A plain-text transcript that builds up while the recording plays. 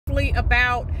quickly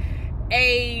about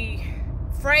a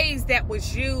phrase that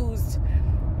was used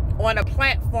on a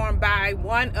platform by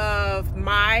one of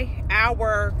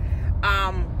our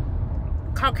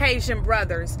Caucasian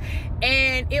brothers,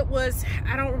 and it was,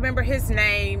 I don't remember his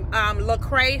name,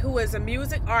 Lecrae, who is a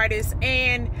music artist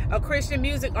and a Christian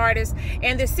music artist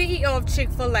and the CEO of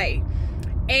Chick-fil-A.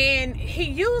 And he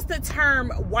used the term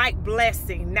white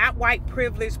blessing, not white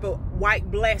privilege, but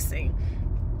white blessing.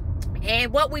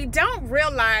 And what we don't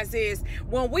realize is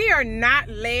when we are not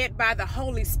led by the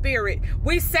Holy Spirit,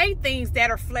 we say things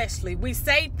that are fleshly. We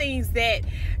say things that,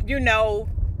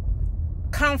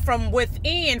 come from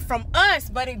within, from us,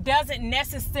 but it doesn't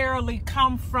necessarily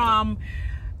come from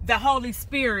the Holy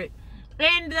Spirit.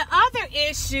 And the other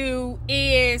issue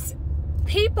is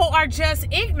people are just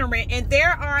ignorant, and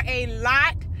there are a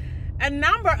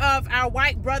number of our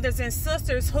white brothers and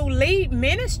sisters who lead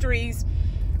ministries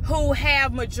who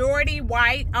have majority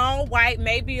white, all white,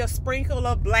 maybe a sprinkle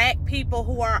of black people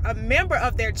who are a member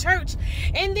of their church.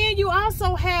 And then you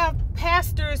also have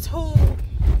pastors who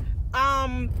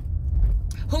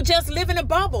just live in a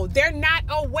bubble. They're not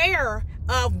aware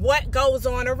of what goes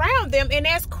on around them. And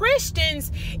as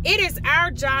Christians, it is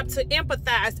our job to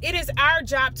empathize. It is our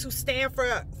job to stand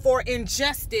for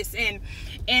injustice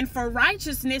and for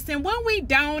righteousness. And when we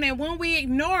don't, and when we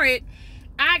ignore it,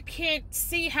 I can't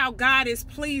see how God is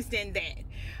pleased in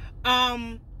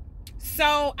that.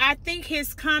 So I think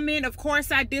his comment, of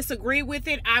course, I disagree with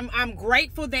it. I'm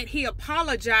grateful that he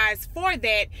apologized for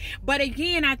that. But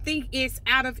again, I think it's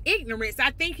out of ignorance.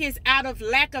 I think it's out of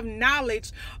lack of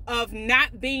knowledge of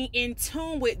not being in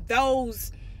tune with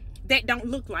those that don't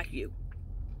look like you.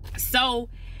 So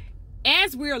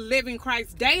as we're living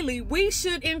Christ daily, we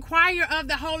should inquire of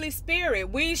the Holy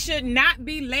Spirit. We should not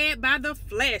be led by the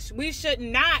flesh. We should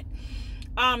not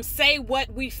say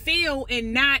what we feel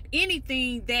and not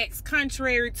anything that's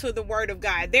contrary to the word of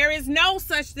God. There is no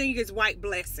such thing as white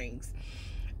blessings.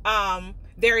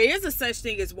 There is a such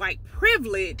thing as white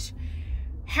privilege.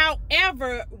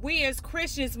 However, we as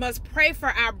Christians must pray for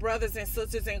our brothers and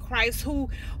sisters in Christ who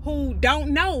don't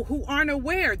know, who aren't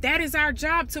aware. That is our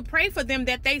job, to pray for them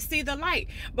that they see the light.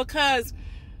 Because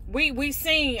we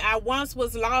sing, I once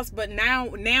was lost, but now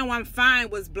I'm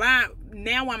found, was blind.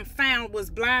 Now I'm found, was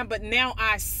blind, but now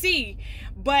I see.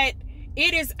 But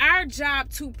it is our job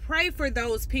to pray for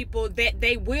those people that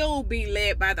they will be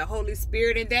led by the Holy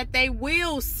Spirit and that they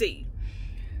will see.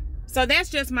 So that's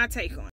just my take on it.